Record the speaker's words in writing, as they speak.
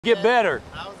get better.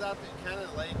 I was out there, kind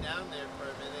of laid down there for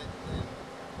a minute, and then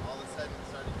all of a sudden it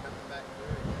started coming back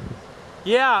through again.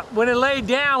 Yeah, when it laid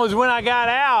down was when I got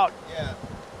out. Yeah.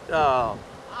 Uh,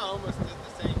 I almost did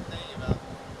the same thing about,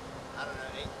 I don't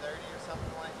know, 8:30 or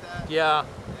something like that. yeah.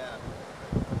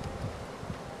 Yeah.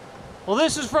 Well,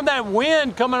 this is from that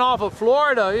wind coming off of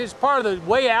Florida. It's part of the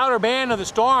way outer band of the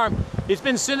storm. It's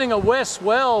been sending a west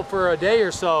swell for a day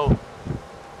or so.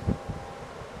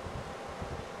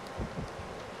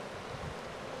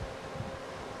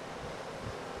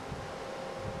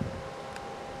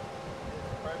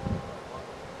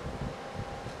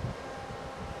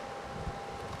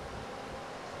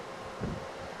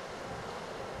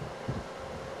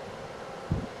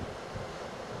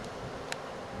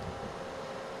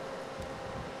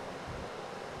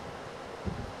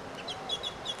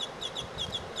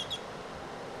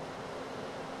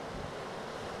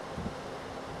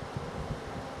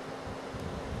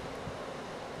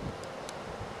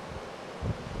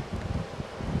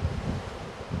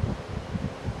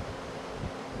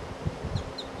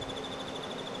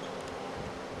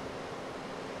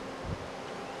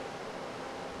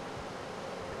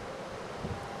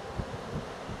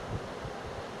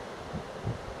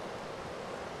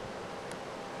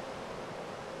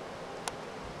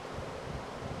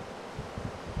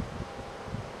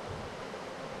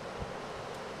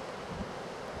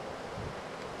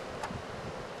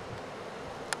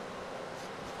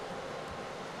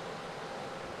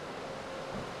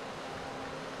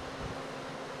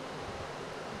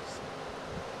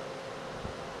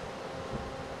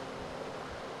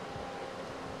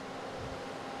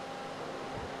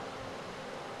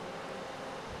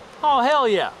 Oh, hell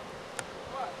yeah.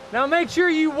 Now make sure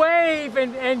you wave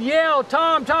and yell,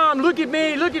 Tom, Tom, look at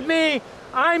me,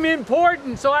 I'm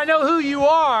important, so I know who you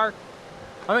are.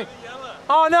 I mean,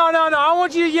 oh, no, I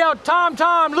want you to yell, Tom,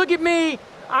 Tom, look at me,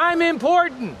 I'm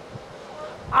important.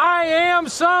 I am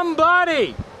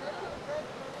somebody.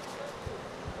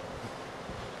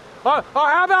 Or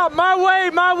how about my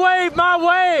wave, my wave, my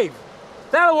wave?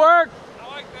 That'll work.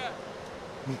 I like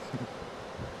that.